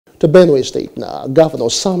The Benue State Governor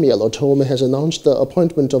Ortom has announced the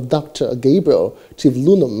appointment of Dr. Gabriel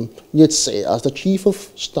Tivlumun Nyitse as the Chief of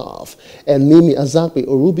Staff and Mimi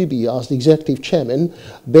Orubibi as the Executive Chairman,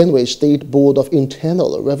 Benue State Board of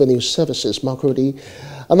Internal Revenue Services, Makurdi.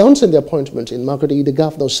 Announcing the appointment in Makurdi, the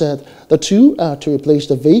governor said the two are to replace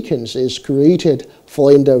the vacancies created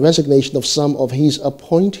following the resignation of some of his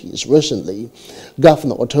appointees recently.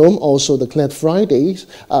 Governor Ortom also declared Fridays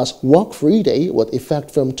as Work-Free Day with effect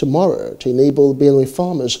from tomorrow to enable Benue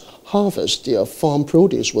farmers harvest their farm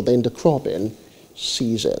produce within the cropping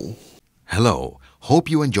season. Hello, hope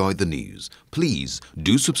you enjoyed the news. Please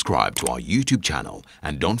do subscribe to our YouTube channel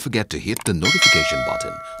and don't forget to hit the notification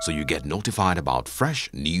button so you get notified about fresh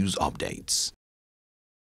news updates.